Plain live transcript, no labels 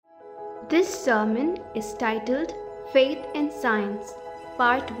This sermon is titled Faith and Science,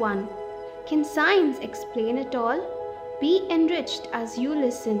 Part 1. Can science explain it all? Be enriched as you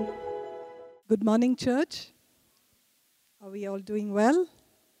listen. Good morning, church. Are we all doing well?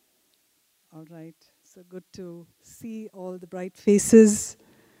 All right. So good to see all the bright faces.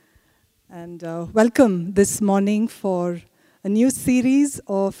 And welcome this morning for a new series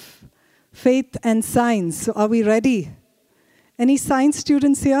of Faith and Science. So are we ready? Any science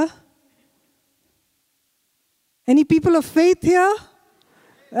students here? Any people of faith here?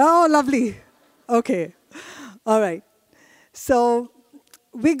 Oh, lovely. Okay. All right. So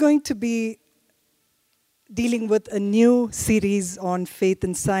we're going to be dealing with a new series on faith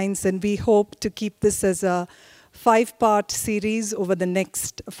and science, and we hope to keep this as a 5-part series over the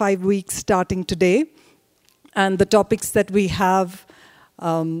next 5 weeks starting today. And the topics that we have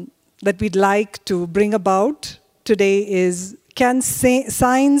that we'd like to bring about today is, can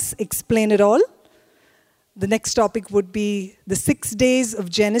science explain it all? The next topic would be the 6 days of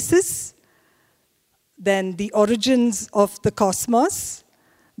Genesis, then the origins of the cosmos,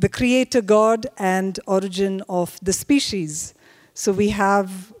 the creator God, and origin of the species. So we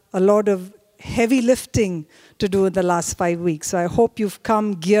have a lot of heavy lifting to do in the last 5 weeks. So I hope you've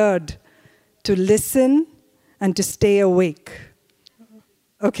come geared to listen and to stay awake.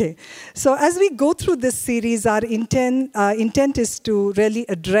 Okay, so as we go through this series, our intent is to really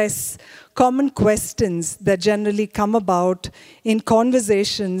address common questions that generally come about in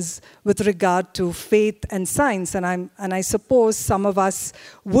conversations with regard to faith and science. And I suppose some of us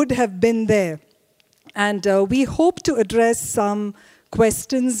would have been there. And we hope to address some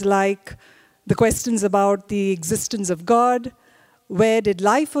questions like the questions about the existence of God. Where did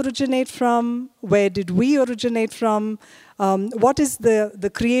life originate from? Where did we originate from? What is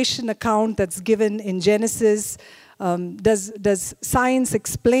the creation account that's given in Genesis? Does science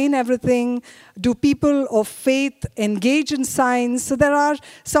explain everything? Do people of faith engage in science? So there are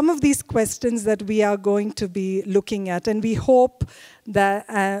some of these questions that we are going to be looking at, and we hope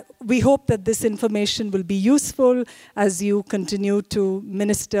that this information will be useful as you continue to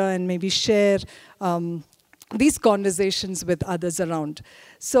minister and maybe share these conversations with others around.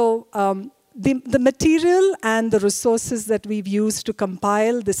 So the material and the resources that we've used to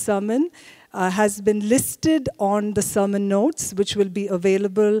compile the sermon has been listed on the sermon notes, which will be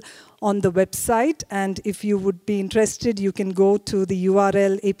available on the website. And if you would be interested, you can go to the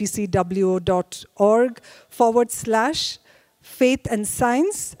URL apcwo.org/faith and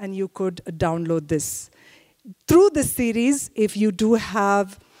science, and you could download this. Through this series, if you do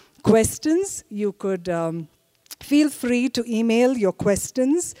have questions, you could feel free to email your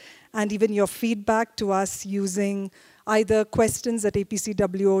questions and even your feedback to us using either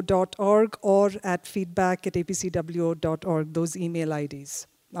questions@apcwo.org or at feedback@apcwo.org, those email IDs.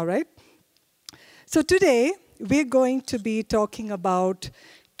 All right? So today, we're going to be talking about,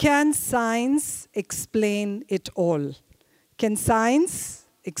 can science explain it all? Can science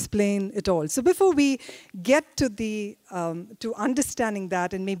explain it all? So before we get to to understanding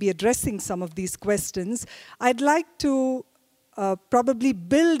that and maybe addressing some of these questions, I'd like to probably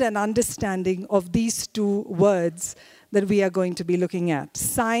build an understanding of these two words that we are going to be looking at: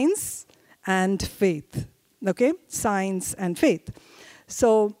 science and faith. Okay? Science and faith.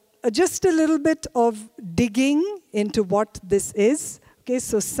 So just a little bit of digging into what this is. Okay,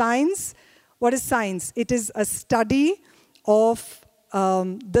 so science, what is science? It is a study of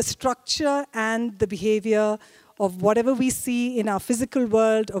the structure and the behavior of whatever we see in our physical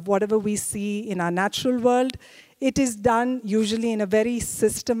world, of whatever we see in our natural world. It is done usually in a very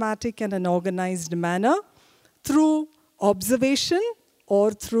systematic and an organized manner through observation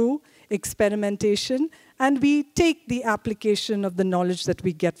or through experimentation, and we take the application of the knowledge that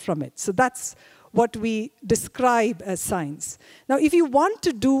we get from it. So that's what we describe as science. Now, if you want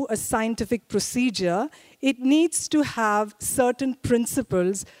to do a scientific procedure, it needs to have certain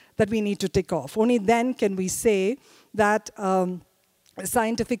principles that we need to tick off. Only then can we say that a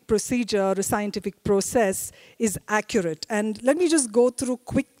scientific procedure or a scientific process is accurate. And let me just go through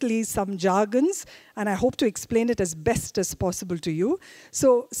quickly some jargons, and I hope to explain it as best as possible to you.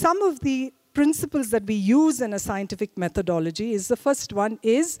 So some of the principles that we use in a scientific methodology is, the first one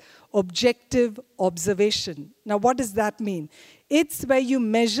is objective observation. Now, what does that mean? It's where you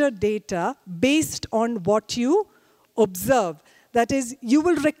measure data based on what you observe. That is, you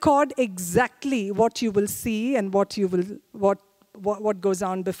will record exactly what you will see and what what goes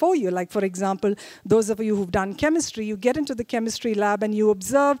on before you. Like, for example, those of you who've done chemistry, you get into the chemistry lab and you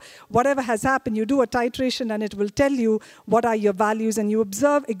observe whatever has happened. You do a titration and it will tell you what are your values, and you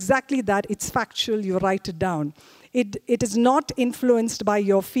observe exactly that. It's factual. You write it down. It is not influenced by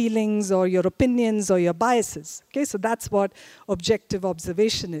your feelings or your opinions or your biases. Okay, so that's what objective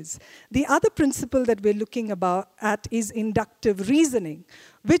observation is. The other principle that we're looking at is inductive reasoning,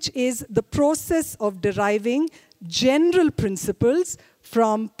 which is the process of deriving general principles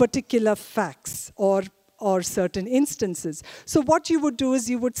from particular facts or certain instances. So what you would do is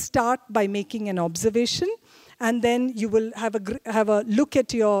you would start by making an observation, and then you will have a look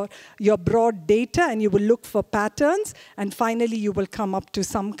at your broad data, and you will look for patterns, and finally you will come up to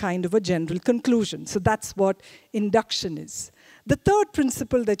some kind of a general conclusion. So that's what induction is. The third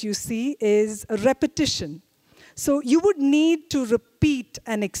principle that you see is repetition. So you would need to repeat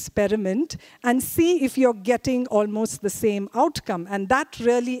an experiment and see if you're getting almost the same outcome, and that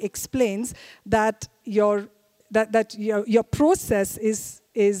really explains that your process is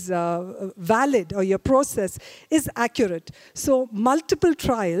valid, or your process is accurate. So multiple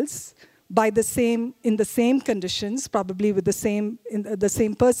trials in the same conditions, probably with the same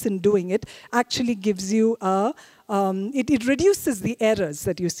person doing it, actually gives you it reduces the errors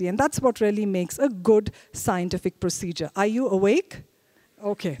that you see, and that's what really makes a good scientific procedure. Are you awake?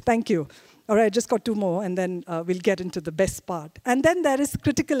 Okay, thank you. All right, I just got two more, and then we'll get into the best part. And then there is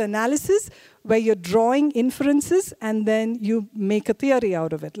critical analysis, where you're drawing inferences, and then you make a theory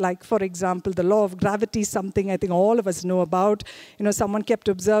out of it. Like, for example, the law of gravity, something I think all of us know about. Someone kept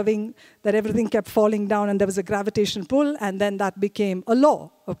observing that everything kept falling down, and there was a gravitational pull, and then that became a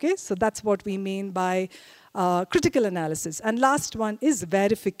law. Okay, so that's what we mean by critical analysis. And last one is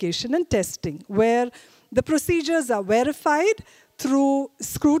verification and testing, where the procedures are verified through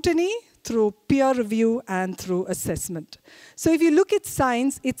scrutiny, through peer review, and through assessment. So if you look at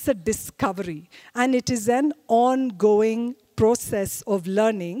science, it's a discovery, and it is an ongoing process of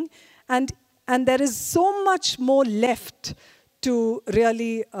learning, and there is so much more left to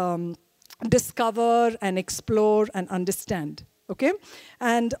really discover and explore and understand. Okay?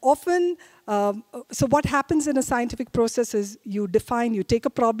 And often, so what happens in a scientific process is you take a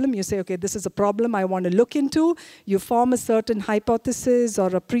problem, you say, okay, this is a problem I want to look into, you form a certain hypothesis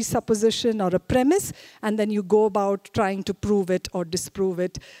or a presupposition or a premise, and then you go about trying to prove it or disprove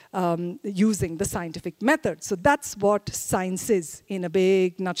it using the scientific method. So that's what science is in a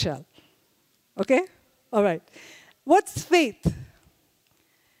big nutshell. Okay? All right. What's faith?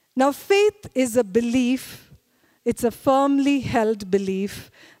 Now, faith is a belief. It's a firmly held belief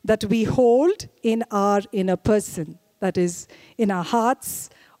that we hold in our inner person, that is, in our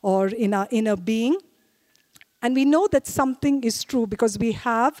hearts or in our inner being. And we know that something is true because we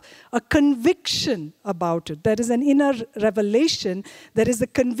have a conviction about it. There is an inner revelation, there is a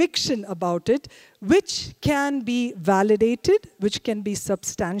conviction about it, which can be validated, which can be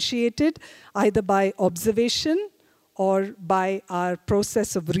substantiated, either by observation or by our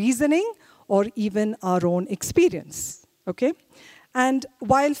process of reasoning, or even our own experience, okay? And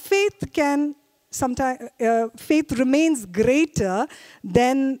while faith remains greater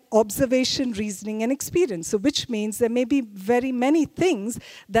than observation, reasoning, and experience. So which means there may be very many things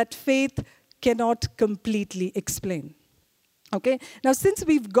that faith cannot completely explain, okay? Now, since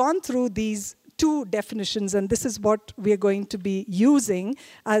we've gone through these two definitions, and this is what we're going to be using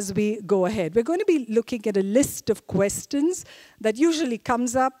as we go ahead. We're going to be looking at a list of questions that usually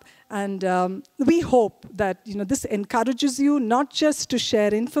comes up, and we hope that this encourages you not just to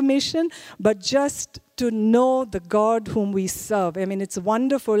share information, but just to know the God whom we serve. I mean, it's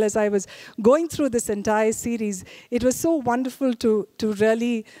wonderful. As I was going through this entire series, it was so wonderful to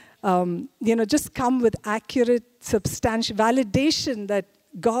really just come with accurate, substantial validation that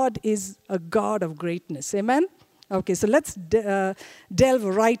God is a God of greatness. Amen? Okay, so let's delve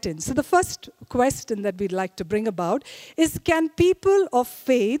right in. So the first question that we'd like to bring about is, can people of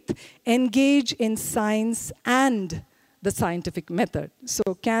faith engage in science and the scientific method?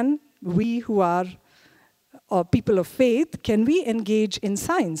 So can we who are people of faith, can we engage in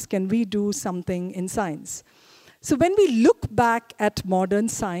science? Can we do something in science? So when we look back at modern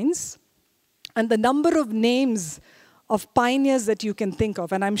science and the number of names of pioneers that you can think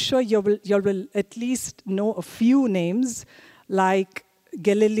of, and I'm sure you will at least know a few names, like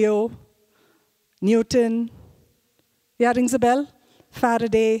Galileo, Newton, yeah, rings a bell?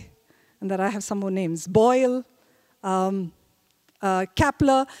 Faraday, and then I have some more names, Boyle,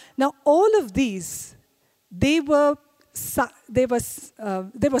 Kepler. Now, all of these, they were scientists,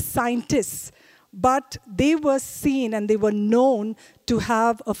 but they were seen and they were known to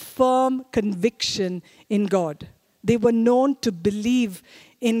have a firm conviction in God. They were known to believe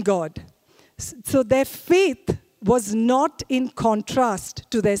in God. So their faith was not in contrast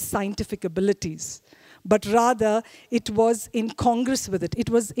to their scientific abilities, but rather it was in congress with it. It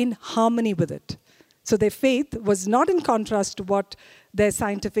was in harmony with it. So their faith was not in contrast to what their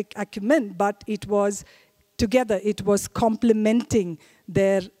scientific acumen, but it was together, it was complementing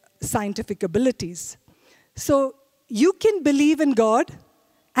their scientific abilities. So you can believe in God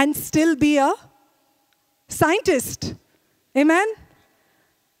and still be a scientist. Amen?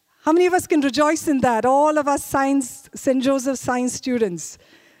 How many of us can rejoice in that? All of us St. Joseph science students.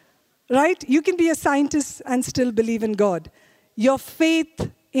 Right? You can be a scientist and still believe in God. Your faith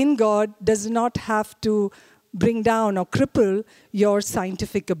in God does not have to bring down or cripple your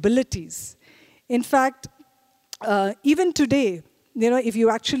scientific abilities. In fact, even today, if you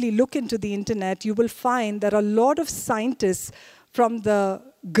actually look into the internet, you will find there are a lot of scientists from the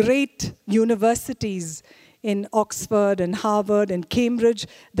great universities in Oxford and Harvard and Cambridge.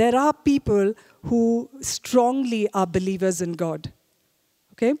 There are people who strongly are believers in God.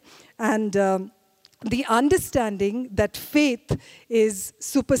 Okay? And the understanding that faith is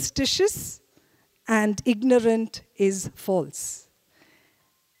superstitious and ignorant is false.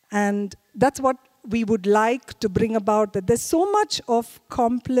 And that's what we would like to bring about, that there's so much of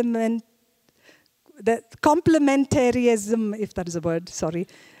complementarism, if that is a word,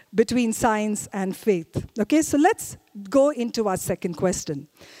 between science and faith. Okay, so let's go into our second question.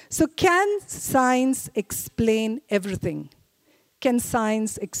 So can science explain everything? Can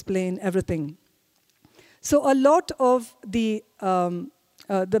science explain everything? So a lot of the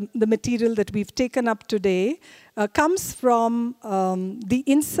material that we've taken up today comes from the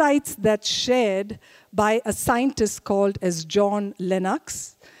insights that's shared by a scientist called as John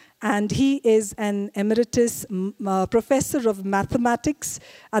Lennox. And he is an emeritus professor of mathematics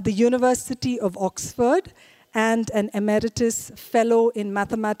at the University of Oxford and an emeritus fellow in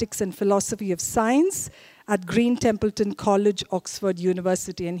mathematics and philosophy of science at Green Templeton College, Oxford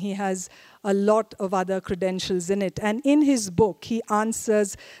University. And he has a lot of other credentials in it. And in his book, he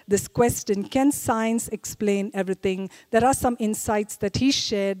answers this question, can science explain everything? There are some insights that he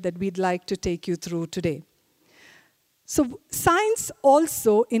shared that we'd like to take you through today. So science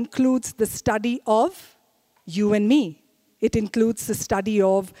also includes the study of you and me. It includes the study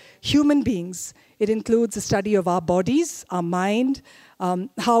of human beings. It includes the study of our bodies, our mind,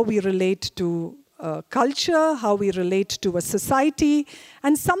 how we relate to culture, how we relate to a society.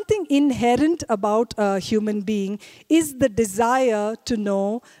 And something inherent about a human being is the desire to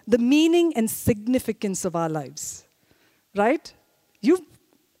know the meaning and significance of our lives. Right?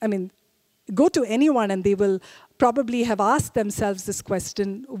 Go to anyone and they will probably have asked themselves this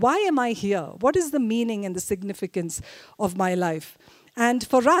question, why am I here? What is the meaning and the significance of my life? And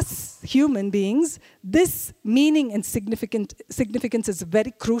for us, human beings, this meaning and significance is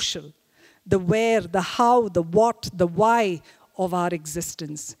very crucial. The where, the how, the what, the why of our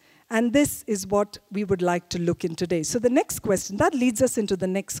existence. And this is what we would like to look in today. So the next question, that leads us into the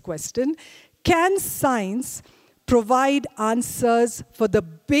next question. Can science provide answers for the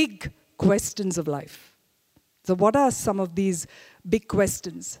big questions of life? So what are some of these big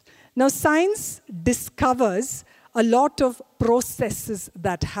questions? Now, science discovers a lot of processes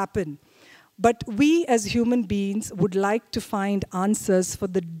that happen. But we as human beings would like to find answers for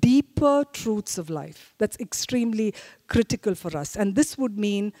the deeper truths of life. That's extremely critical for us. And this would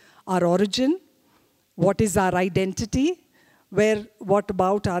mean our origin, what is our identity, what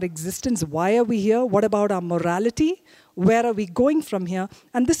about our existence, why are we here, what about our morality, where are we going from here?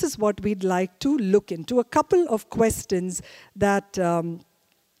 And this is what we'd like to look into. A couple of questions that,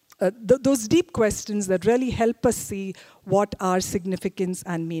 those deep questions that really help us see what our significance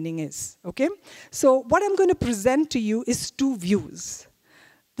and meaning is, okay? So what I'm going to present to you is two views,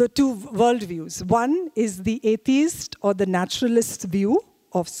 the two worldviews. One is the atheist or the naturalist view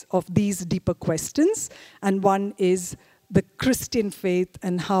of these deeper questions, and one is the Christian faith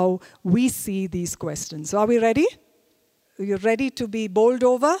and how we see these questions. So are we ready? Are you ready to be bowled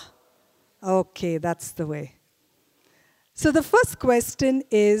over? Okay, that's the way. So the first question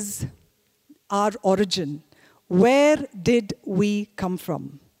is our origin. Where did we come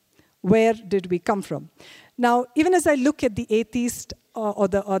from? Where did we come from? Now, even as I look at the atheist or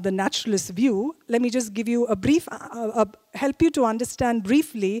the naturalist view, let me just give you a brief, help you to understand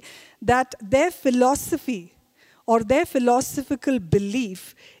briefly that their philosophy or their philosophical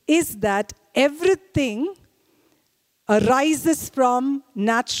belief is that everything arises from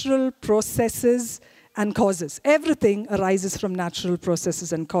natural processes and causes. Everything arises from natural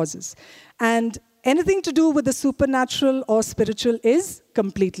processes and causes. And anything to do with the supernatural or spiritual is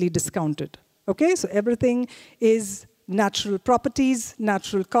completely discounted. Okay, so everything is natural properties,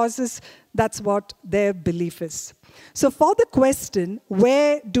 natural causes. That's what their belief is. So for the question,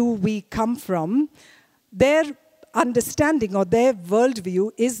 where do we come from? Their understanding or their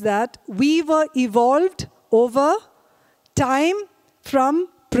worldview is that we were evolved over time from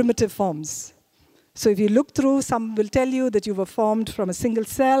primitive forms. So if you look through, some will tell you that you were formed from a single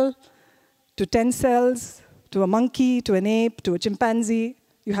cell to 10 cells, to a monkey, to an ape, to a chimpanzee.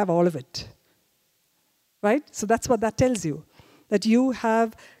 You have all of it. Right? So that's what that tells you, that you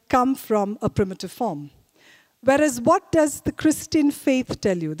have come from a primitive form. Whereas what does the Christian faith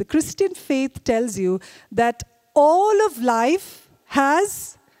tell you? The Christian faith tells you that all of life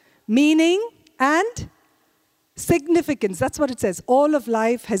has meaning and significance. That's what it says. All of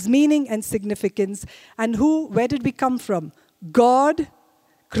life has meaning and significance. And where did we come from? God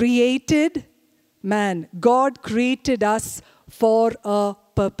created man. God created us for a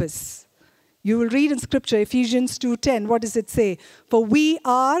purpose. You will read in Scripture, Ephesians 2:10, what does it say? For we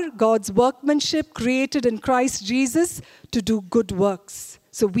are God's workmanship created in Christ Jesus to do good works.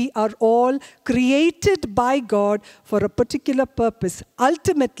 So we are all created by God for a particular purpose,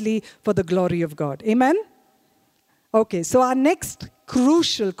 ultimately for the glory of God. Amen? Okay, so our next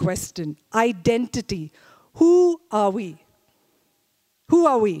crucial question, identity. Who are we? Who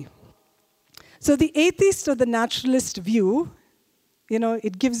are we? So the atheist or the naturalist view,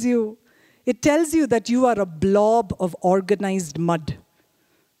 it tells you that you are a blob of organized mud,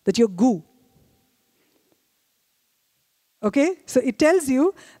 that you're goo. Okay? So it tells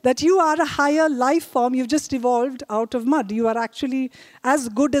you that you are a higher life form. You've just evolved out of mud. You are actually as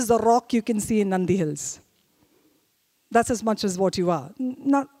good as the rock you can see in Nandi Hills. That's as much as what you are.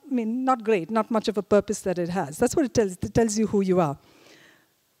 Not great, not much of a purpose that it has. That's what it tells. It tells you who you are.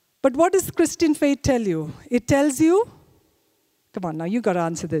 But what does Christian faith tell you? It tells you, come on now, you got to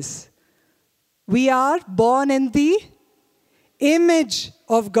answer this. We are born in the image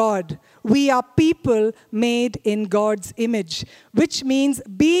of God. We are people made in God's image, which means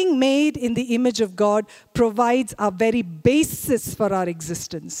being made in the image of God provides our very basis for our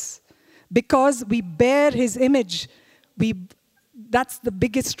existence. Because we bear His image, that's the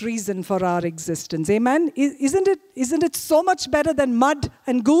biggest reason for our existence. Amen? Isn't it so much better than mud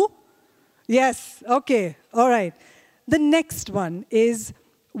and goo? Yes. Okay. All right. The next one is,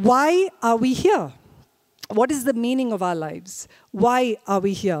 why are we here? What is the meaning of our lives? Why are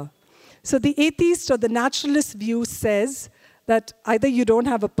we here? So the atheist or the naturalist view says that either you don't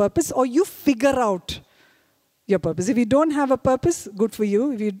have a purpose or you figure out your purpose. If you don't have a purpose, good for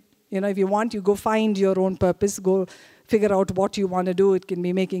you. If you want, you go find your own purpose. Go figure out what you want to do. It can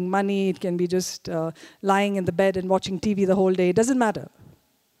be making money. It can be just lying in the bed and watching TV the whole day. It doesn't matter.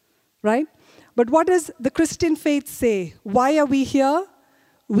 Right? But what does the Christian faith say? Why are we here?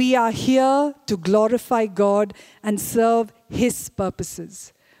 We are here to glorify God and serve His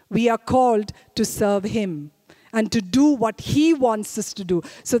purposes. We are called to serve Him and to do what He wants us to do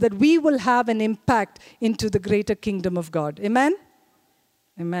so that we will have an impact into the greater kingdom of God. Amen?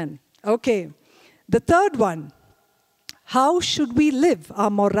 Amen. Okay. The third one, how should we live? Our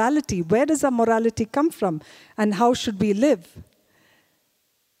morality. Where does our morality come from? And how should we live?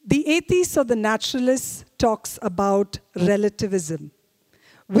 The atheist or the naturalist talks about relativism,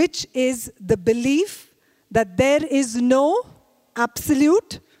 which is the belief that there is no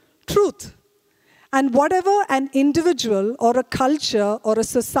absolute truth. And whatever an individual or a culture or a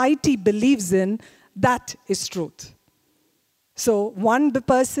society believes in, that is truth. So one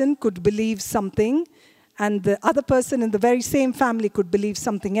person could believe something, and the other person in the very same family could believe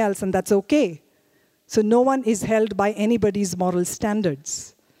something else, and that's okay. So no one is held by anybody's moral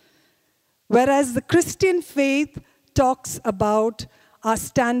standards. Whereas the Christian faith talks about our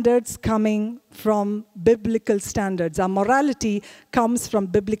standards coming from biblical standards. Our morality comes from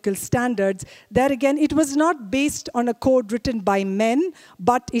biblical standards. There again, it was not based on a code written by men,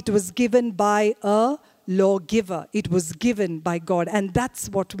 but it was given by a lawgiver. It was given by God, and that's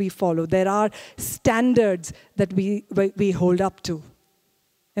what we follow. There are standards that we hold up to.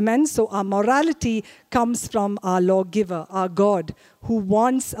 Amen? So our morality comes from our lawgiver, our God, who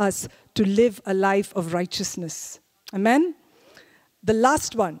wants us to live a life of righteousness. Amen? The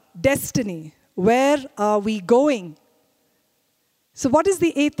last one, destiny. Where are we going? So what does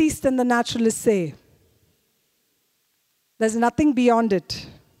the atheist and the naturalist say? There's nothing beyond it.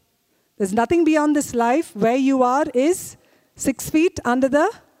 There's nothing beyond this life. Where you are is 6 feet under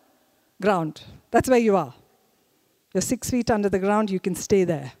the ground. That's where you are. You're 6 feet under the ground, you can stay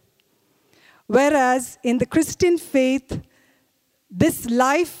there. Whereas in the Christian faith, this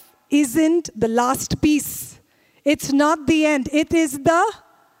life isn't the last piece. It's not the end. It is the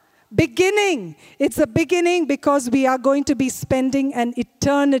beginning. It's a beginning because we are going to be spending an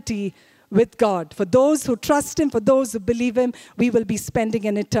eternity with God. For those who trust Him, for those who believe Him, we will be spending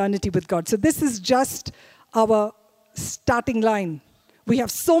an eternity with God. So this is just our starting line. We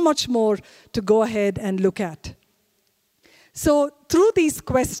have so much more to go ahead and look at. So through these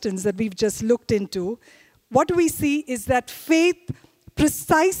questions that we've just looked into, what we see is that faith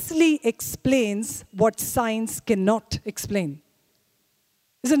precisely explains what science cannot explain.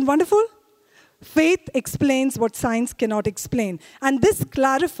 Isn't it wonderful? Faith explains what science cannot explain. And this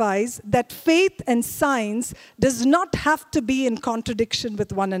clarifies that faith and science does not have to be in contradiction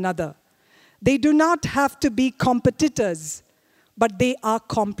with one another. They do not have to be competitors, but they are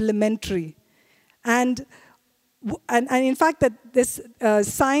complementary. And in fact, that this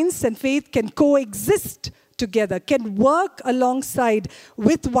science and faith can coexist together, can work alongside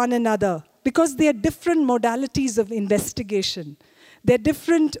with one another, because they are different modalities of investigation. They're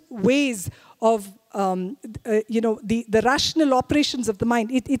different ways of, the rational operations of the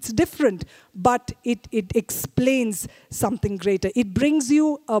mind. It's different, but it explains something greater. It brings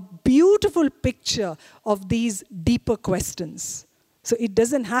you a beautiful picture of these deeper questions. So it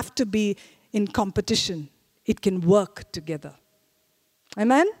doesn't have to be in competition. It can work together.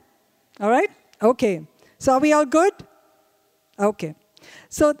 Amen? All right? Okay. So are we all good? Okay.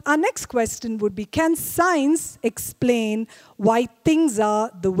 So our next question would be, can science explain why things are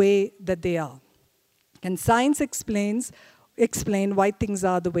the way that they are? Can science explain why things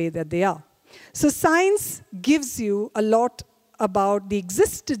are the way that they are? So science gives you a lot about the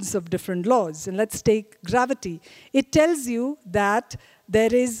existence of different laws. And let's take gravity. It tells you that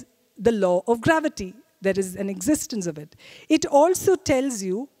there is the law of gravity. There is an existence of it. It also tells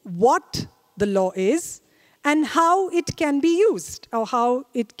you what the law is and how it can be used, or how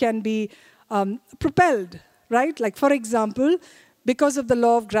it can be propelled, right? Like, for example, because of the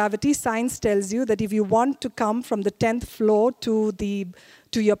law of gravity, science tells you that if you want to come from the 10th floor to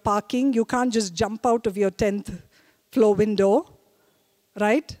your parking, you can't just jump out of your 10th floor window,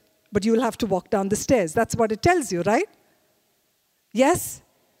 right? But you'll have to walk down the stairs. That's what it tells you, right? Yes?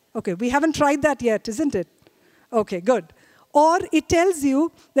 Okay, we haven't tried that yet, isn't it? Okay, good. Or it tells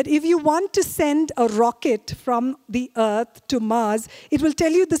you that if you want to send a rocket from the Earth to Mars, it will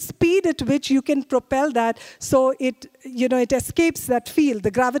tell you the speed at which you can propel that so it escapes that field,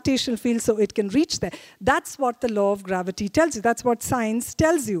 the gravitational field, so it can reach there. That's what the law of gravity tells you. That's what science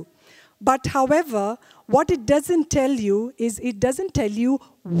tells you. But however, what it doesn't tell you is it doesn't tell you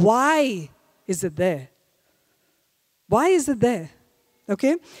why is it there. Why is it there?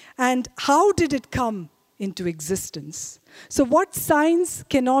 Okay? And how did it come into existence? So what science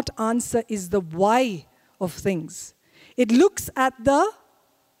cannot answer is the why of things. It looks at the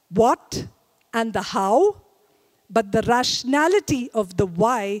what and the how, but the rationality of the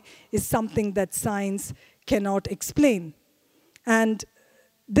why is something that science cannot explain. And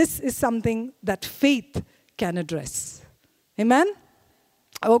this is something that faith can address. Amen?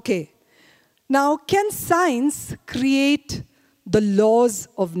 Okay. Now, can science create the laws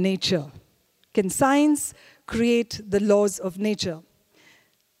of nature? Can science create the laws of nature?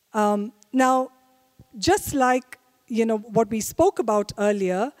 Now, just like what we spoke about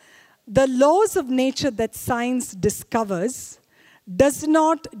earlier, the laws of nature that science discovers does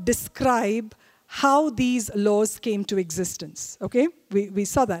not describe how these laws came to existence. Okay? We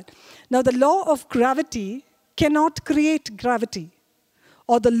saw that. Now, the law of gravity cannot create gravity.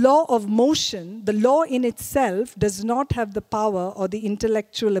 Or the law of motion, the law in itself does not have the power or the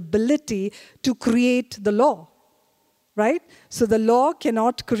intellectual ability to create the law, right? So the law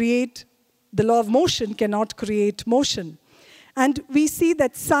of motion cannot create motion. And we see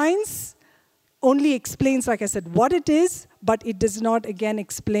that science only explains, like I said, what it is, but it does not, again,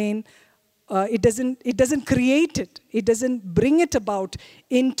 explain, it doesn't create it. It doesn't bring it about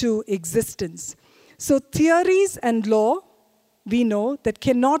into existence. So theories and law, we know, that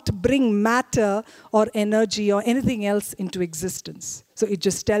cannot bring matter or energy or anything else into existence. So it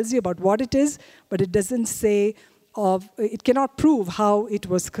just tells you about what it is, but it doesn't say it cannot prove how it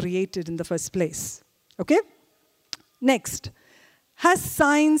was created in the first place. Okay? Next, has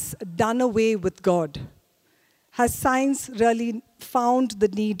science done away with God? Has science really found the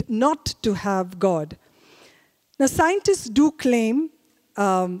need not to have God? Now, scientists do claim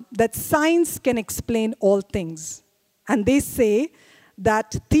that science can explain all things. And they say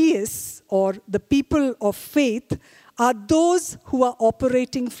that theists, or the people of faith, are those who are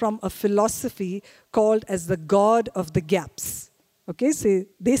operating from a philosophy called as the God of the gaps. Okay, so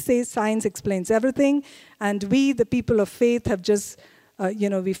they say science explains everything, and we, the people of faith, have just,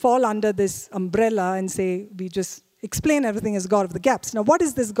 we fall under this umbrella and say we just explain everything as God of the gaps. Now, what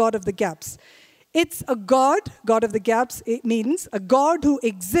is this God of the gaps? It's a God of the gaps, it means a God who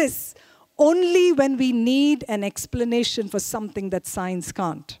exists only when we need an explanation for something that science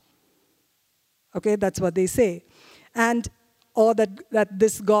can't. Okay, that's what they say. Or that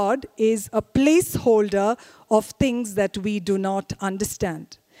this God is a placeholder of things that we do not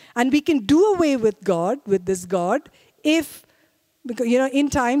understand. And we can do away with this God, because, in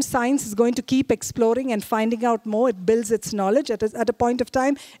time, science is going to keep exploring and finding out more. It builds its knowledge. At a point of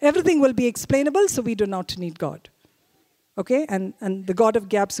time, everything will be explainable, so we do not need God. Okay? And the God of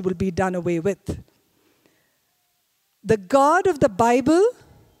gaps will be done away with. The God of the Bible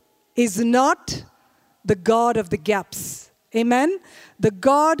is not the God of the gaps. Amen? The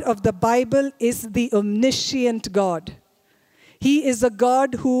God of the Bible is the omniscient God. He is a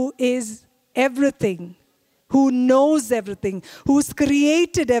God who is everything, who knows everything, who's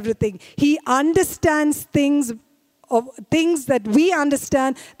created everything. He understands things that we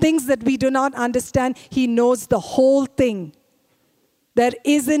understand, things that we do not understand. He knows the whole thing. There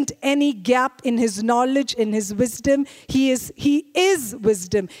isn't any gap in his knowledge, in his wisdom. He is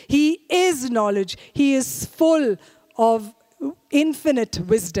wisdom. He is knowledge. He is full of infinite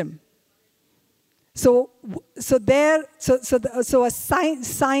wisdom. So a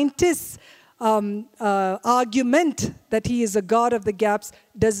scientist's argument that he is a God of the gaps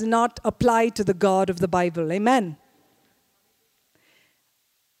does not apply to the God of the Bible. Amen.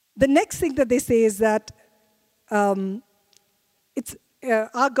 The next thing that they say is that that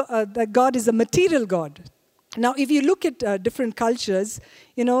God is a material God. Now, if you look at different cultures,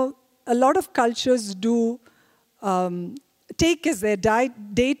 a lot of cultures do take as their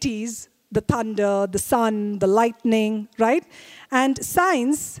deities the thunder, the sun, the lightning, right? And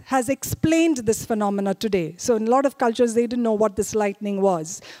science has explained this phenomena today. So in a lot of cultures, they didn't know what this lightning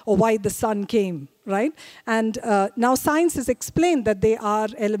was or why the sun came, right? And now science has explained that there are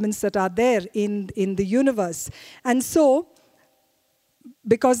elements that are there in the universe. And so,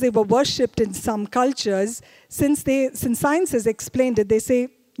 because they were worshipped in some cultures, since science has explained it, they say,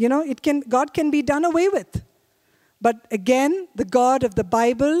 God can be done away with. But again, the God of the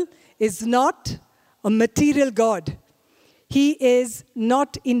Bible is not a material God. He is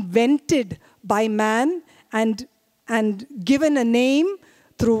not invented by man and given a name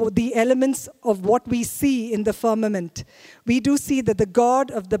through the elements of what we see in the firmament. We do see that the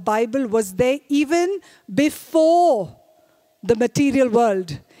God of the Bible was there even before the material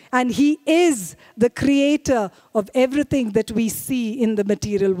world. And he is the creator of everything that we see in the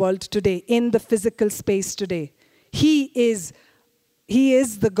material world today, in the physical space today. He is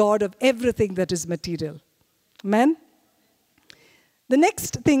the God of everything that is material. Amen? The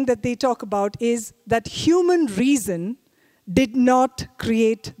next thing that they talk about is that human reason did not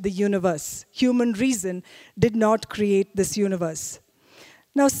create the universe. Human reason did not create this universe.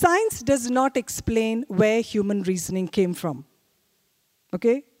 Now, science does not explain where human reasoning came from.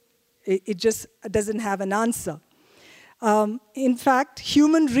 Okay? It just doesn't have an answer. In fact,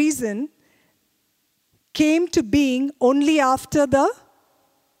 human reason came to being only after the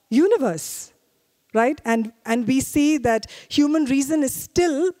universe, right? And we see that human reason is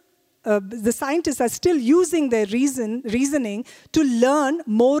still, the scientists are still using their reasoning to learn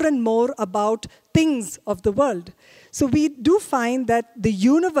more and more about things of the world. So we do find that the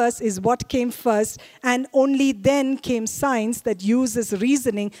universe is what came first, and only then came science that uses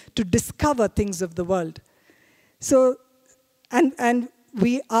reasoning to discover things of the world. So, and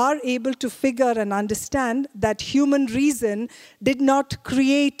we are able to figure and understand that human reason did not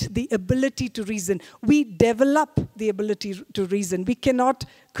create the ability to reason. We develop the ability to reason. We cannot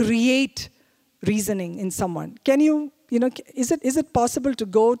create reasoning in someone. Can you, is it possible to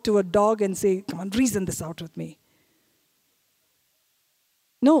go to a dog and say, come on, reason this out with me?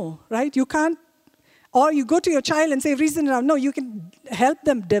 No, right? You can't. Or you go to your child and say, reason it out. No, you can help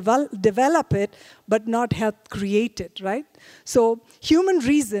them develop it, but not help create it, right? So human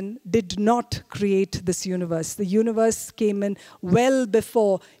reason did not create this universe. The universe came in well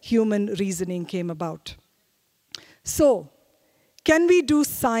before human reasoning came about. So, can we do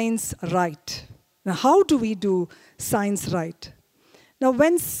science right? Now, how do we do science right? Now,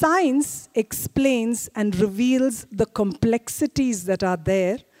 when science explains and reveals the complexities that are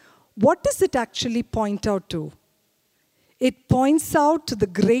there, what does it actually point out to? It points out to the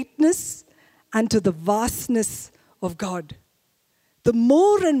greatness and to the vastness of God. The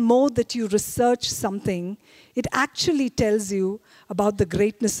more and more that you research something, it actually tells you about the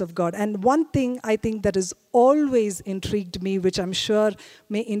greatness of God. And one thing I think that has always intrigued me, which I'm sure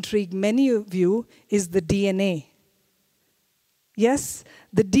may intrigue many of you, is the DNA. Yes,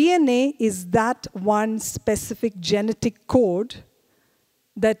 the DNA is that one specific genetic code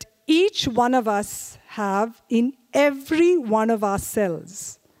that each one of us have in every one of our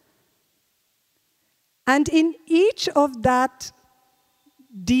cells. And in each of that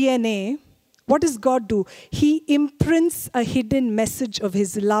DNA, what does God do? He imprints a hidden message of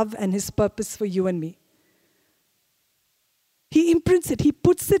His love and His purpose for you and me. He imprints it. He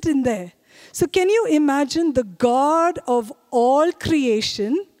puts it in there. So can you imagine the God of all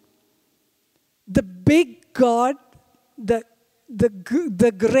creation, the big God, the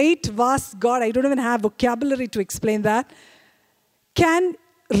great, vast God, I don't even have vocabulary to explain that, can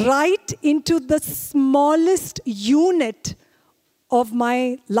write into the smallest unit of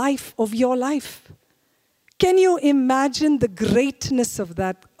my life, of your life? Can you imagine the greatness of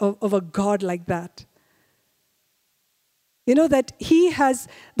that, of a God like that? You know, that He has,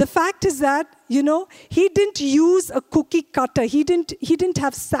 the fact is that, you know, He didn't use a cookie cutter. He didn't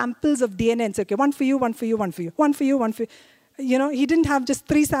have samples of DNA and say, okay, one for you, one for you, one for you, one for you, one for you. You know, He didn't have just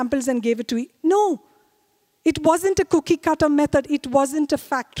 3 samples and gave it to you. No. It wasn't a cookie cutter method. It wasn't a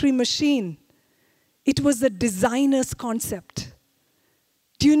factory machine. It was a designer's concept.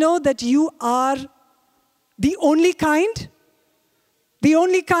 Do you know that you are the only kind? The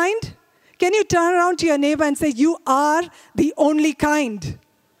only kind? Can you turn around to your neighbor and say, you are the only kind?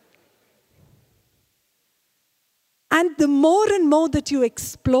 And the more and more that you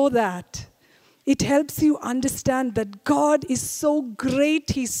explore that, it helps you understand that God is so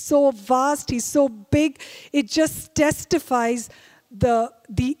great, He's so vast, He's so big. It just testifies the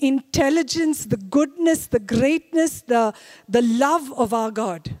intelligence, the goodness, the greatness, the love of our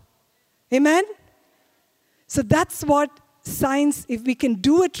God. Amen? So that's what science, if we can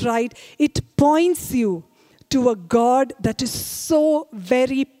do it right, it points you to a God that is so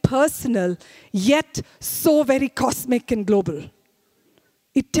very personal, yet so very cosmic and global.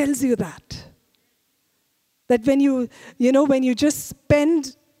 It tells you that. That when when you just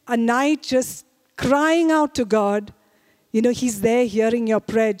spend a night just crying out to God, you know, He's there hearing your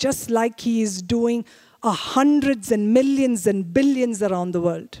prayer, just like He is doing hundreds and millions and billions around the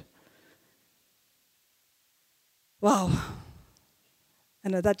world. Wow.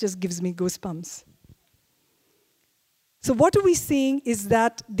 And that just gives me goosebumps. So what are we seeing is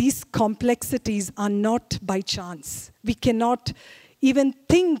that these complexities are not by chance. We cannot even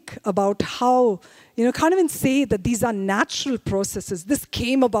think about how, can't even say that these are natural processes. This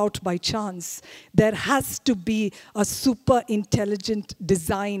came about by chance. There has to be a super intelligent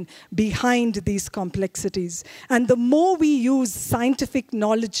design behind these complexities. And the more we use scientific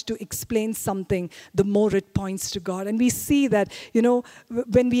knowledge to explain something, the more it points to God. And we see that,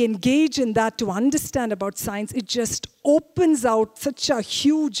 when we engage in that to understand about science, it just opens out such a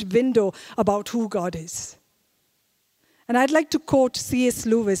huge window about who God is. And I'd like to quote C.S.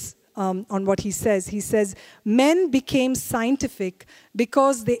 Lewis on what he says. He says, men became scientific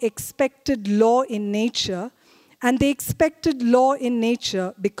because they expected law in nature, and they expected law in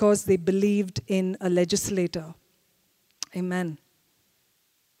nature because they believed in a legislator. Amen.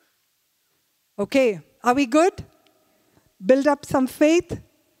 Okay, are we good? Build up some faith?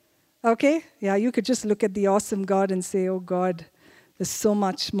 Okay, yeah, you could just look at the awesome God and say, oh God, there's so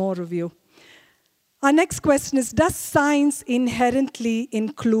much more of you. Our next question is, does science inherently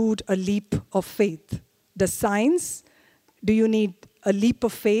include a leap of faith? Do you need a leap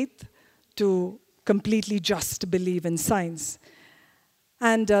of faith to completely just believe in science?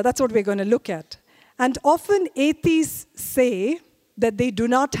 And that's what we're going to look at. And often atheists say that they do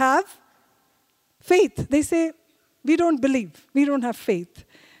not have faith. They say, we don't believe, we don't have faith.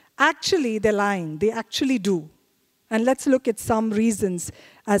 Actually, they're lying. They actually do. And let's look at some reasons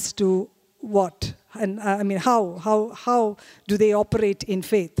as to what. And how do they operate in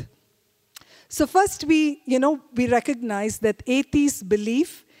faith? So first we recognize that atheist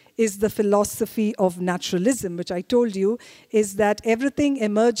belief is the philosophy of naturalism, which I told you is that everything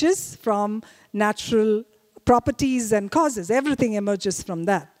emerges from natural properties and causes. Everything emerges from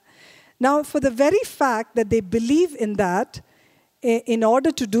that. Now, for the very fact that they believe in that, in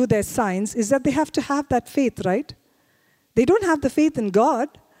order to do their science, is that they have to have that faith, right? They don't have the faith in God,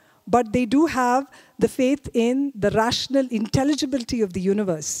 but they do have the faith in the rational intelligibility of the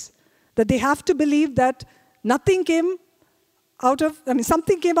universe. That they have to believe that something came out of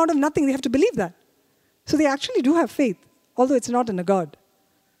nothing. They have to believe that. So they actually do have faith, although it's not in a God.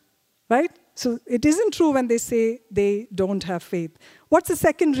 Right? So it isn't true when they say they don't have faith. What's the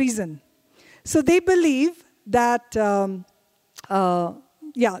second reason? So they believe that, that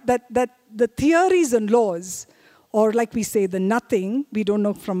the theories and laws, or like we say, the nothing, we don't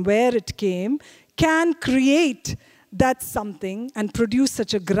know from where it came, can create that's something and produce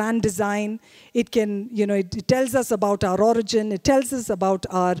such a grand design. It can, it tells us about our origin. It tells us about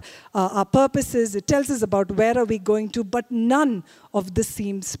our purposes. It tells us about where are we going to. But none of this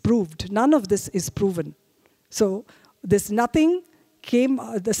seems proved. None of this is proven. So this something came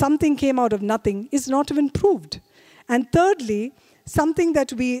out of nothing is not even proved. And thirdly, something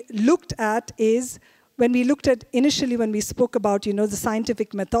that we looked at is when we spoke about, the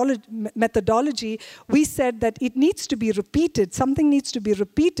scientific methodology, we said that it needs to be repeated. Something needs to be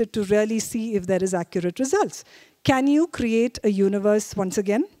repeated to really see if there is accurate results. Can you create a universe once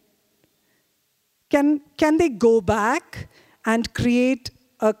again? Can they go back and create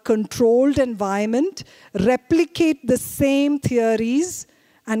a controlled environment, replicate the same theories,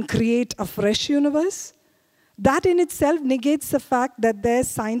 and create a fresh universe? That in itself negates the fact that their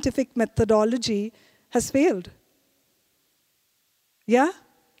scientific methodology has failed. Yeah?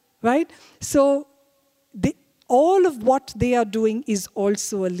 Right? So all of what they are doing is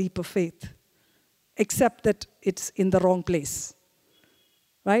also a leap of faith, except that it's in the wrong place.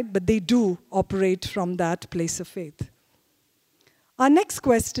 Right? But they do operate from that place of faith. Our next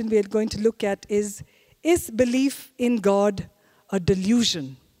question we are going to look at is belief in God a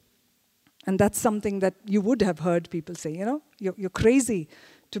delusion? And that's something that you would have heard people say, you're crazy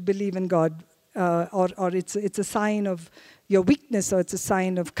to believe in God. Or it's a sign of your weakness, or it's a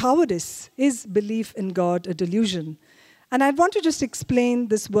sign of cowardice. Is belief in God a delusion? And I want to just explain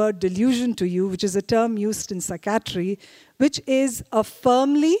this word delusion to you, which is a term used in psychiatry, which is a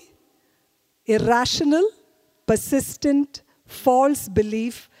firmly irrational, persistent, false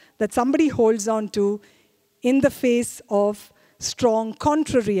belief that somebody holds on to in the face of strong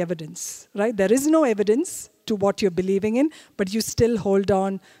contrary evidence, right? There is no evidence to what you're believing in, but you still hold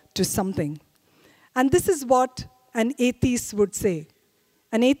on to something. And this is what an atheist would say.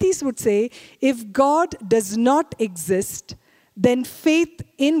 An atheist would say, if God does not exist, then faith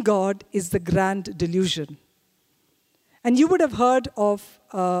in God is the grand delusion. And you would have heard of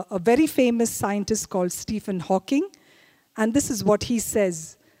a very famous scientist called Stephen Hawking. And this is what he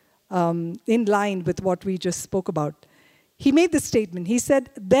says in line with what we just spoke about. He made this statement. He said,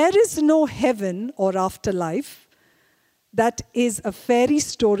 there is no heaven or afterlife. That is a fairy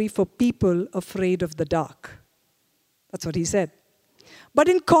story for people afraid of the dark. That's what he said. But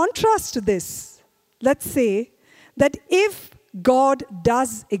in contrast to this, let's say that if God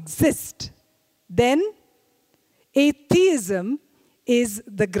does exist, then atheism is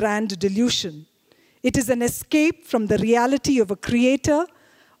the grand delusion. It is an escape from the reality of a creator,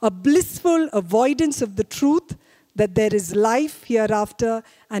 a blissful avoidance of the truth that there is life hereafter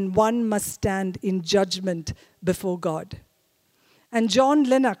and one must stand in judgment before God. And John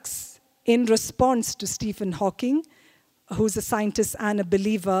Lennox, in response to Stephen Hawking, who's a scientist and a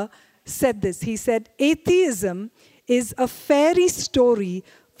believer, said this. He said, atheism is a fairy story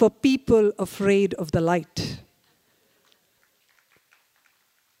for people afraid of the light.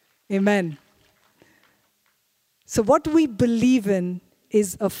 Amen. So what we believe in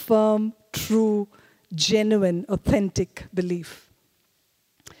is a firm, true, genuine, authentic belief.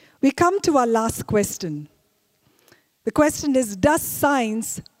 We come to our last question. The question is, does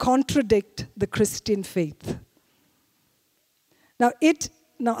science contradict the Christian faith? Now,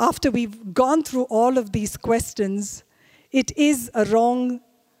 after we've gone through all of these questions, it is a wrong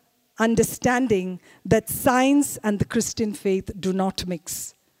understanding that science and the Christian faith do not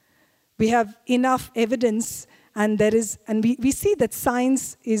mix. We have enough evidence, and we see that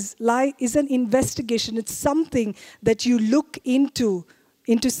science is an investigation. It's something that you look into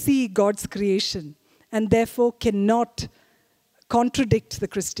see God's creation, and therefore cannot contradict the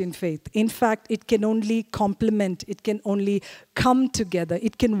Christian faith. In fact, it can only complement, it can only come together,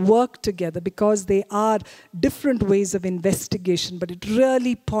 it can work together because they are different ways of investigation, but it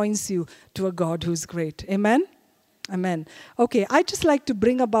really points you to a God who's great. Amen? Amen. Okay, I'd just like to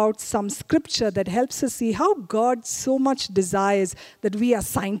bring about some scripture that helps us see how God so much desires that we are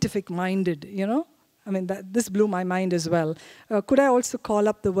scientific-minded, I mean, this blew my mind as well. Could I also call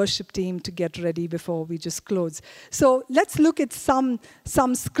up the worship team to get ready before we just close? So let's look at some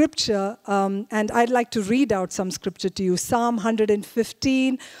scripture, and I'd like to read out some scripture to you. Psalm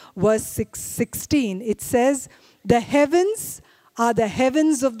 115, verse 16. It says, the heavens are the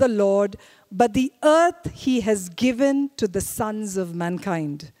heavens of the Lord, but the earth he has given to the sons of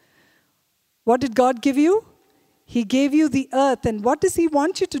mankind. What did God give you? He gave you the earth, and what does he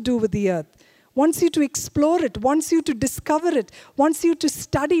want you to do with the earth? Wants you to explore it, wants you to discover it, wants you to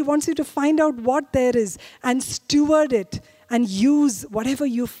study, wants you to find out what there is and steward it and use whatever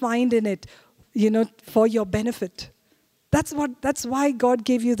you find in it, for your benefit. That's why God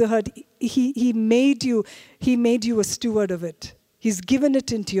gave you the he made you a steward of it. He's given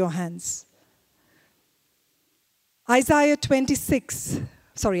it into your hands. Isaiah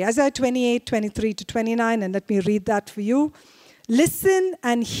 28, 23 to 29, and let me read that for you. Listen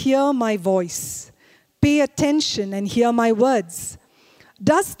and hear my voice. Pay attention and hear my words.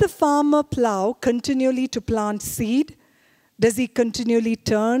 Does the farmer plow continually to plant seed? Does he continually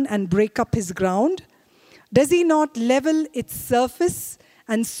turn and break up his ground? Does he not level its surface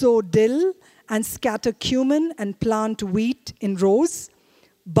and sow dill and scatter cumin and plant wheat in rows,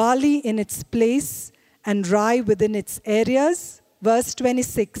 barley in its place and rye within its areas? Verse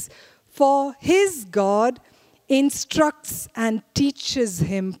 26, for his God instructs and teaches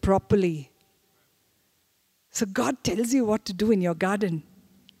him properly. So God tells you what to do in your garden.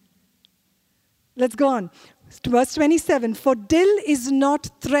 Let's go on. Verse 27, for dill is not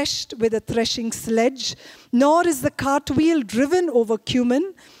threshed with a threshing sledge, nor is the cartwheel driven over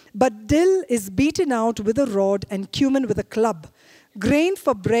cumin, but dill is beaten out with a rod and cumin with a club. Grain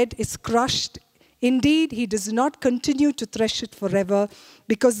for bread is crushed. Indeed, he does not continue to thresh it forever,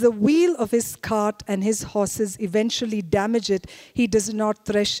 because the wheel of his cart and his horses eventually damage it. He does not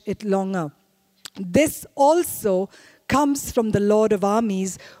thresh it longer. This also comes from the Lord of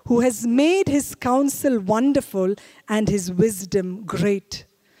armies, who has made his counsel wonderful and his wisdom great.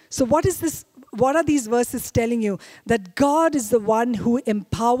 So what is this? What are these verses telling you? That God is the one who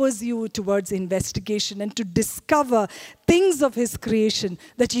empowers you towards investigation and to discover things of his creation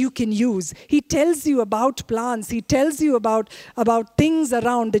that you can use. He tells you about plants. He tells you about things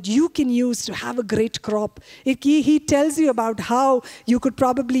around that you can use to have a great crop. He tells you about how you could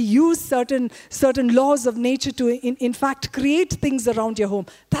probably use certain laws of nature to, in fact, create things around your home.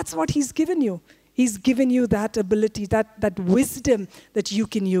 That's what he's given you. He's given you that ability, that wisdom that you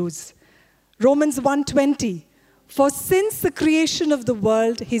can use. Romans 1:20, for since the creation of the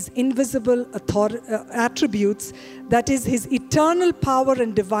world, his invisible attributes, that is his eternal power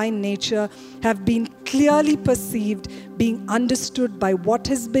and divine nature, have been clearly perceived, being understood by what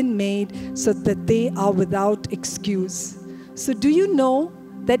has been made, so that they are without excuse. So do you know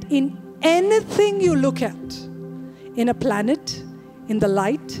that in anything you look at, in a planet, in the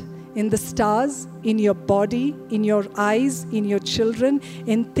light, in the stars, in your body, in your eyes, in your children,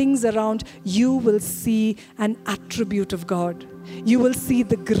 in things around, you will see an attribute of God. You will see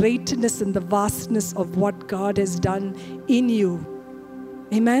the greatness and the vastness of what God has done in you.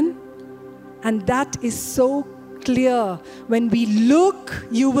 Amen? And that is so clear. When we look,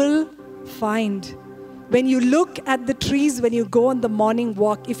 you will find. When you look at the trees, when you go on the morning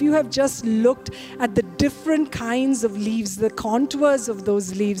walk, if you have just looked at the different kinds of leaves, the contours of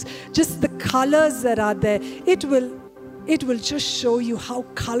those leaves, just the colors that are there, it will just show you how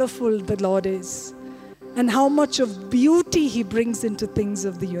colorful the Lord is and how much of beauty he brings into things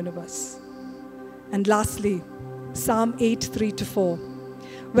of the universe. And lastly, Psalm 8:3-4.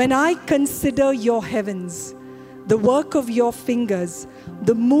 When I consider your heavens, the work of your fingers,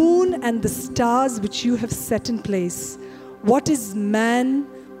 the moon and the stars which you have set in place, what is man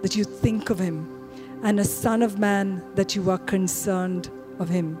that you think of him, and a son of man that you are concerned of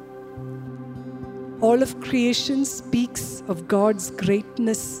him? All of creation speaks of God's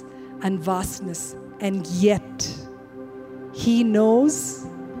greatness and vastness, and yet he knows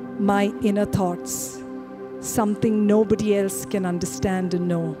my inner thoughts, something nobody else can understand and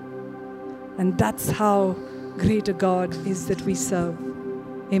know. And that's how great a God is that we serve.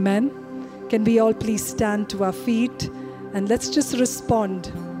 Amen. Can we all please stand to our feet and let's just respond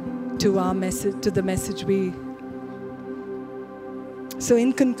to our message, to the message we. So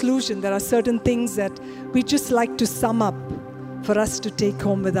in conclusion, there are certain things that we just like to sum up for us to take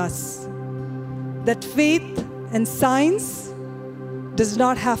home with us. That faith and science does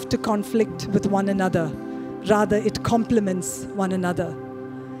not have to conflict with one another. Rather, it complements one another.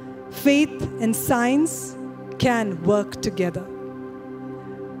 Faith and science can work together.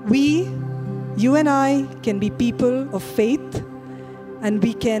 You and I can be people of faith, and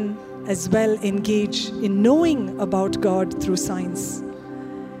we can as well engage in knowing about God through science.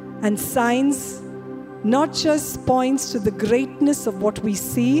 And science not just points to the greatness of what we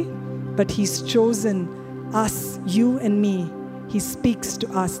see, but He's chosen us, you and me. He speaks to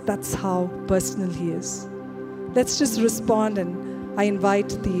us. That's how personal He is. Let's just respond, and I invite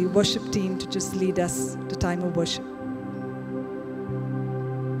the worship team to just lead us to time of worship.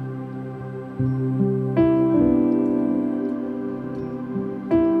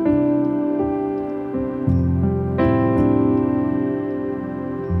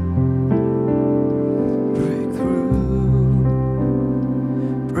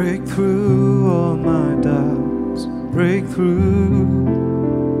 Break through all my doubts. Break through.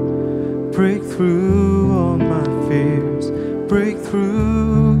 break through all my fears, break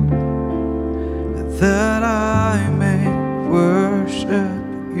through, that I may worship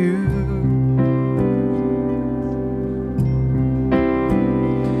you.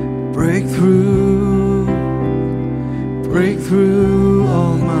 Break through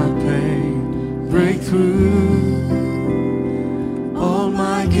all my pain, break through all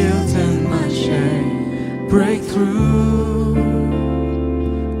my guilt and my shame, break through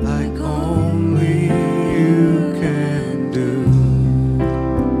like only you can do.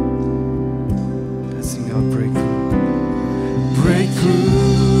 Let's sing out breakthrough.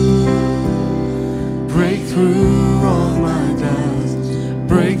 Break through all my doubts,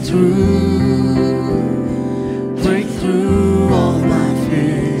 break through all my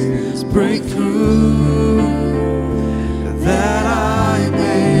fears, break through, that I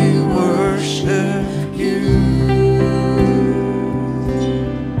may worship you.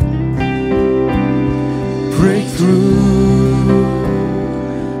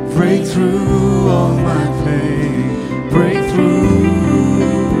 Break through all my pain, break through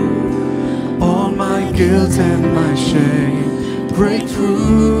all my guilt and my shame, break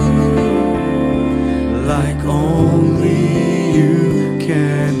through like only you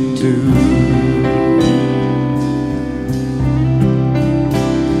can do.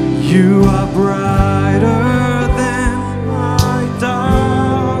 You are brighter than my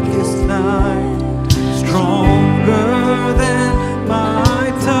darkest night, stronger than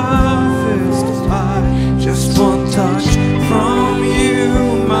my toughest fight. Just one touch from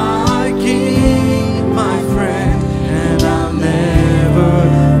you, my King, my friend, and I'll never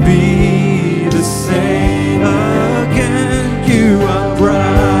be the same again. You are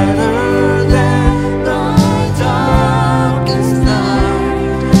brighter than my darkest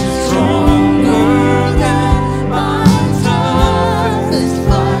night, stronger than my toughest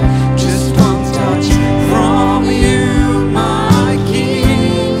fight. Just one touch from you, my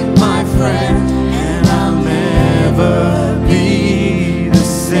King, my friend, and I'll never be the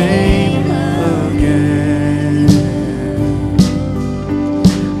same again.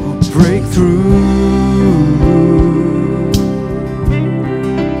 Oh, break through.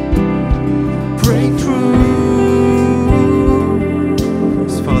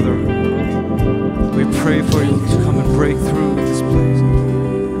 Yes, Father, we pray for you to come and break through this place.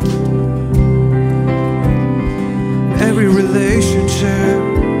 Every relationship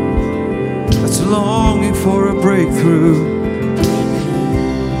that's longing for a breakthrough,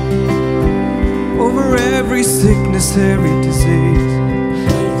 over every sickness, every disease,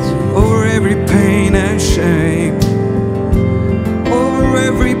 over every pain and shame, over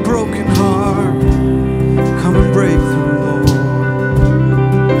every broken heart, come and break through, Lord.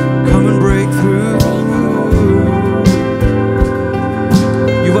 Come and break through.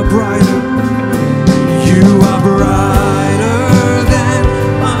 You are brighter. You are brighter than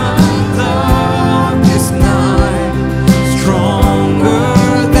my darkest night, stronger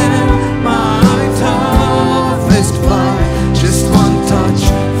than my toughest fight. Just one touch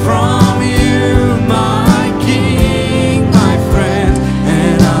from you, my King, my friend,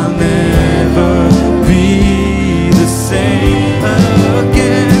 and I'll never be the same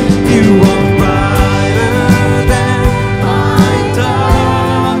again. You are brighter than my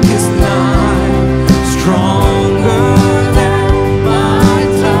darkest night, stronger than my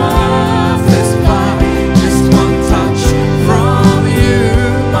toughest fight. Just one touch from you,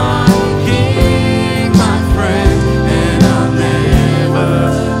 my King, my friend, and I'll never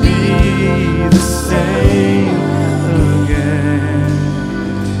be the same again.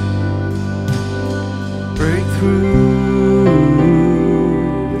 Breakthrough.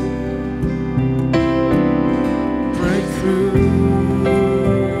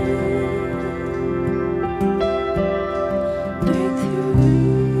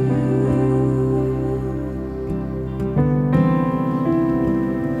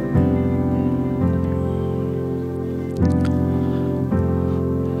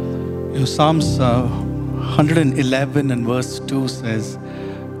 Psalms 111 and verse 2 says,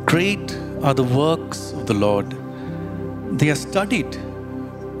 "Great are the works of the Lord. They are studied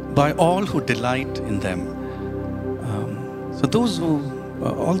by all who delight in them." So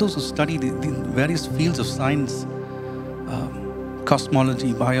all those who study the various fields of science,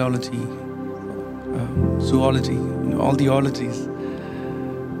 cosmology, biology, zoology, all the ologies,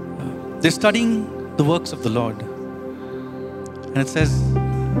 they're studying the works of the Lord. And it says,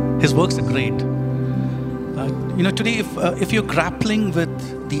 His works are great. Today, if you're grappling with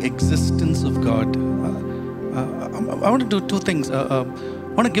the existence of God, I want to do two things. I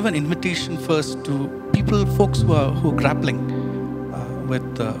want to give an invitation first to folks who are grappling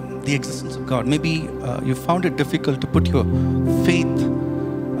with the existence of God. Maybe you found it difficult to put your faith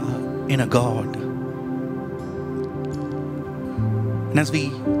in a God. And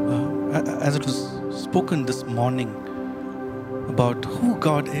as it was spoken this morning about who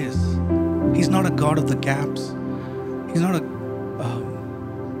God is, He's not a God of the gaps. He's not a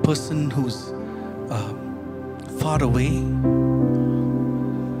person who's far away.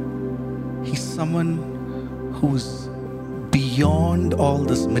 He's someone who's beyond all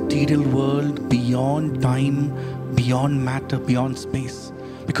this material world, beyond time, beyond matter, beyond space,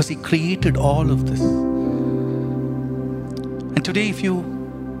 because He created all of this. And today, if you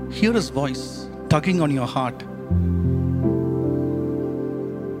hear His voice tugging on your heart,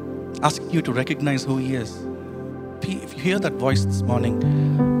 asking you to recognize who He is, if you hear that voice this morning,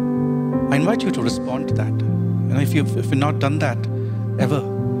 I invite you to respond to that. If you've not done that ever,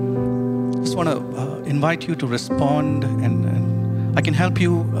 I just want to invite you to respond, and I can help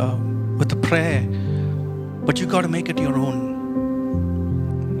you with the prayer, but you got to make it your own.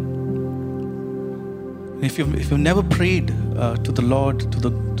 If you've never prayed to the Lord,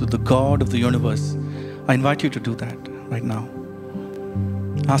 to the God of the universe, I invite you to do that right now.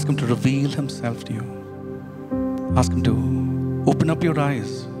 Ask Him to reveal Himself to you. Ask Him to open up your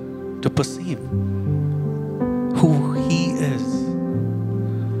eyes to perceive who He is.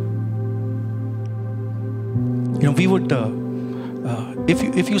 We would,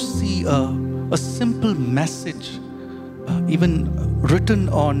 if you see a simple message, even written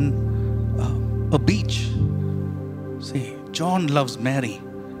on a beach, say, John loves Mary,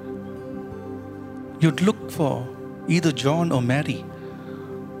 you'd look for either John or Mary.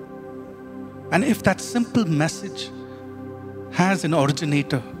 And if that simple message has an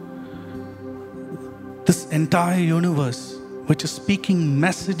originator, this entire universe, which is speaking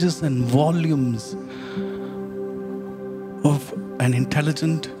messages and volumes of an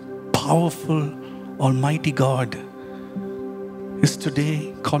intelligent, powerful, almighty God, is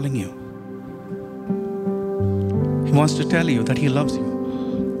today calling you. He wants to tell you that He loves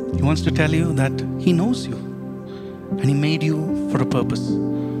you. He wants to tell you that He knows you and He made you for a purpose.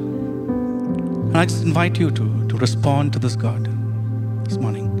 And I just invite you to respond to this God this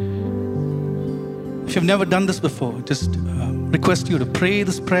morning. If you've never done this before, just request you to pray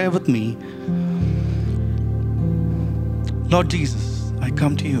this prayer with me. Lord Jesus, I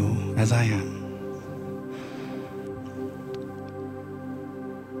come to you as I am.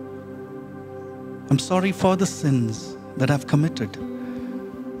 I'm sorry for the sins that I've committed.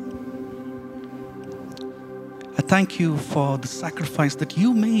 I thank you for the sacrifice that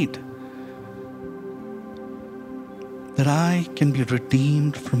you made, that I can be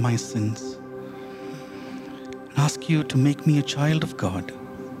redeemed from my sins. And ask you to make me a child of God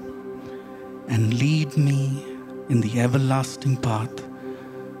and lead me in the everlasting path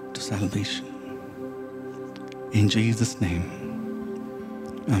to salvation. In Jesus' name,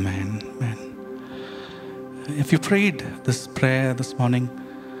 amen. Amen. If you prayed this prayer this morning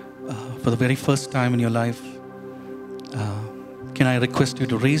for the very first time in your life, can I request you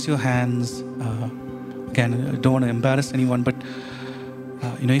to raise your hands? Again, I don't want to embarrass anyone, but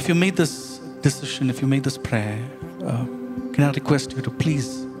if you made this decision, if you made this prayer, can I request you to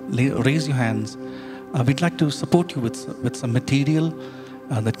please raise your hands? We'd like to support you with some material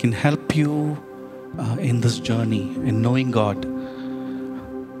that can help you in this journey, in knowing God.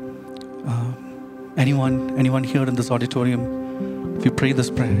 Anyone here in this auditorium, if you pray this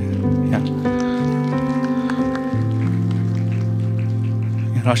prayer,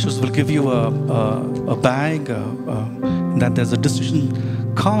 Ushers will give you a bag, that there's a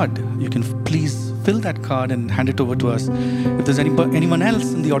decision card. You can please fill that card and hand it over to us. If there's anyone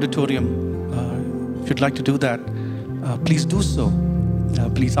else in the auditorium, if you'd like to do that, please do so.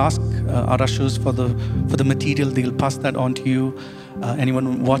 Please ask our ushers for the material. They'll pass that on to you.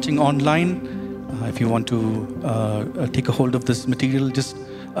 Anyone watching online, if you want to take a hold of this material, just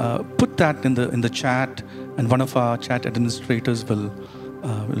put that in the chat, and one of our chat administrators will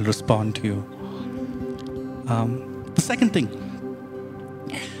respond to you. The second thing,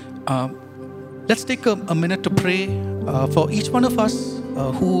 let's take a minute to pray for each one of us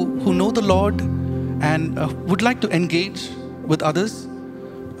who know the Lord and would like to engage with others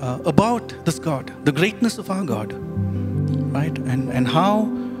about this God, the greatness of our God, right? And how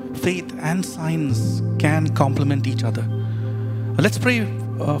faith and science can complement each other. Let's pray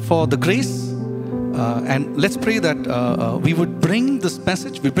for the grace, and let's pray that we would bring this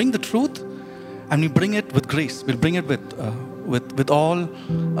message, we bring the truth, and we bring it with grace. We'll bring it with all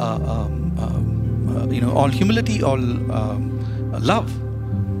all humility, all love,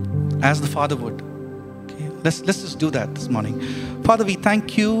 as the Father would. Okay? Let's just do that this morning. Father, we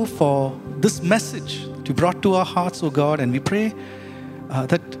thank you for this message that you brought to our hearts, oh God, and we pray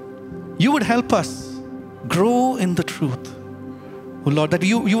that you would help us grow in the truth. Oh Lord, that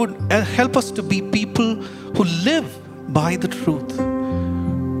you would help us to be people who live by the truth,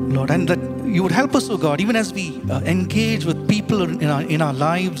 Lord, and that you would help us, oh God, even as we engage with people in our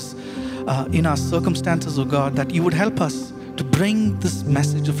lives, in our circumstances, oh God, that you would help us to bring this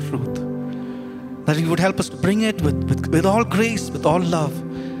message of truth. That you would help us to bring it with all grace, with all love,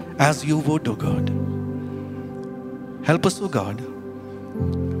 as you would, oh God. Help us, oh God.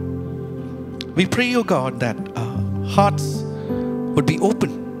 We pray, oh God, that hearts would be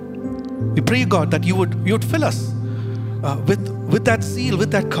open. We pray, God, that you would fill us with that zeal,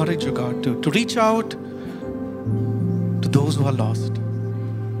 with that courage, oh God, to reach out to those who are lost.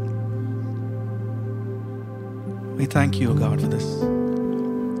 We thank you, oh God, for this.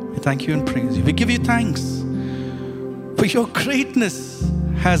 We thank you and praise you. We give you thanks, for your greatness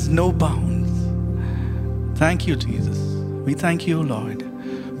has no bounds. Thank you, Jesus. We thank you, Lord.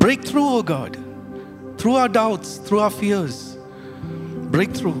 Breakthrough, oh God, through our doubts, through our fears.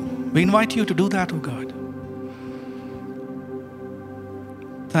 Breakthrough. We invite you to do that, oh God.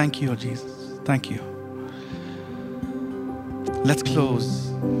 Thank you, oh Jesus. Thank you. Let's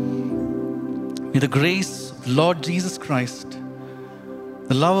close. May the grace of Lord Jesus Christ,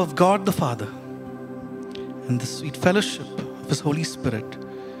 the love of God the Father, and the sweet fellowship of His Holy Spirit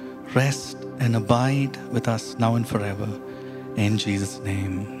rest and abide with us now and forever. In Jesus'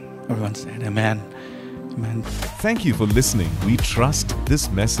 name. Everyone said amen. Amen. Thank you for listening. We trust this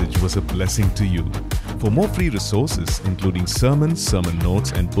message was a blessing to you. For more free resources, including sermons, sermon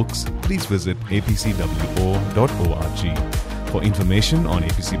notes, and books, please visit apcwo.org. For information on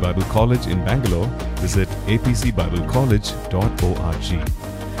APC Bible College in Bangalore, visit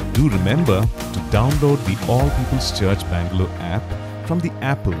apcbiblecollege.org. Do remember to download the All People's Church Bangalore app from the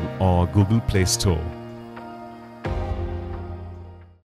Apple or Google Play Store.